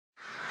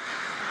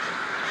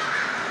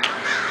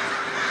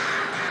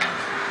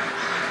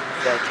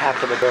said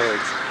Captain of the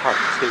Birds Part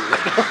 2.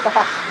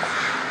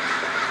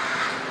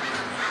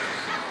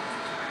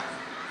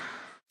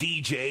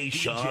 DJ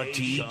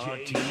Shawty.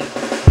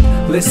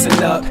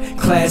 Listen up,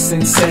 class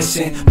in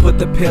session. Put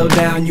the pill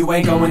down, you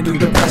ain't going through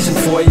depression.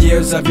 4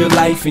 years of your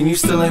life and you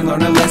still ain't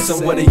learned a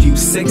lesson. What are you,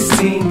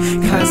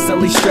 16?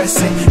 Constantly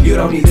stressing. You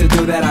don't need to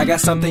do that, I got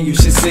something you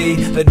should see.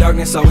 The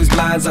darkness always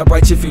blinds how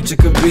bright your future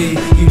could be.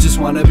 You just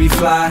wanna be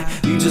fly,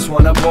 you just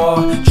wanna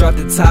ball. Drop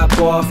the top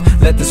off,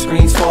 let the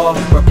screens fall.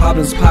 Where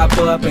problems pop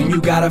up and you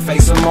gotta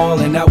face them all.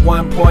 And at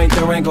one point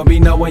there ain't gonna be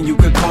no one you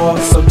could call.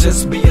 So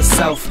just be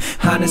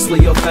yourself, honestly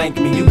you'll thank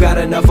me. You got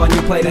enough on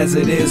your plate as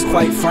it is,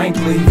 quite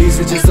frankly. These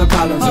are just the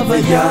problems of a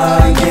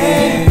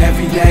youngin'.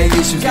 Everyday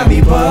issues got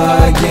me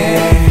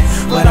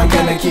bugging, but I'm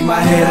gonna keep my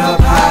head up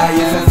high.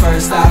 If at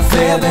first I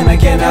fail, then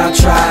again I'll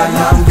try.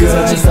 I'm good. These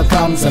are just the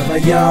problems of a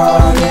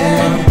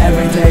youngin'.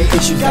 Everyday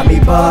issues got me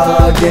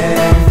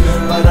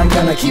bugging, but I'm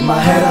gonna keep my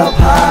head up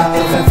high.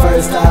 If at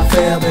first I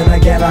fail, then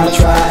again I'll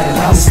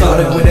try. I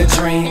started with a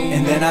dream,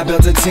 and then I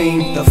built a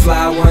team. The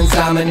fly ones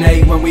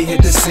dominate when we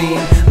hit the scene.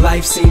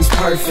 Life seems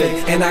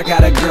perfect, and I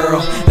got a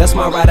girl. That's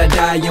my ride or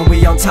die, and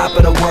we on top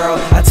of the world.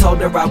 I told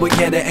her I would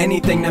get her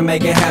anything to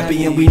make her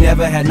happy, and we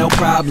never had no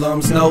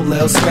problems, no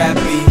little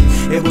scrappy.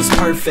 It was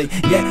perfect,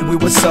 yet we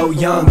were so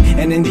young,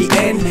 and in the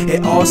end,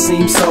 it all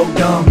seemed so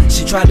dumb.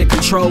 She tried to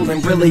control,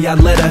 and really I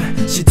let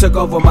her. She took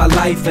over my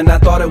life, and I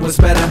thought it was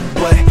better,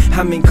 but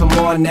I mean, come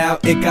on now,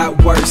 it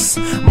got worse.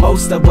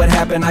 Most of what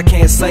happened I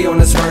can't say on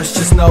this verse.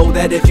 Just know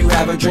that if you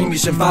have a dream, you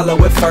should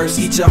follow it first.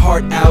 Eat your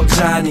heart out,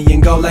 Johnny,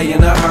 and go lay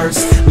in a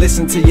hearse.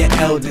 Listen to your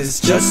elders,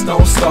 just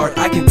don't start.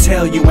 I can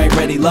tell you ain't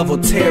ready, love will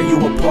tear you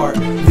apart.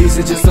 These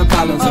are just the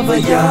problems of a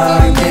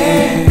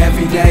youngin'.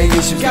 Everyday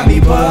issues got me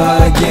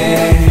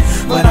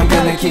bugging, but I'm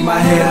gonna keep my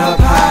head up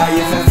high.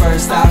 If at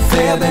first I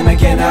fail, then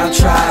again I'll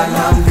try.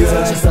 I'm good. These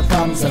are just the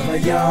problems of a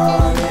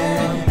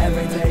youngin'.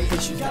 Everyday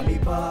issues got me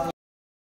bugging.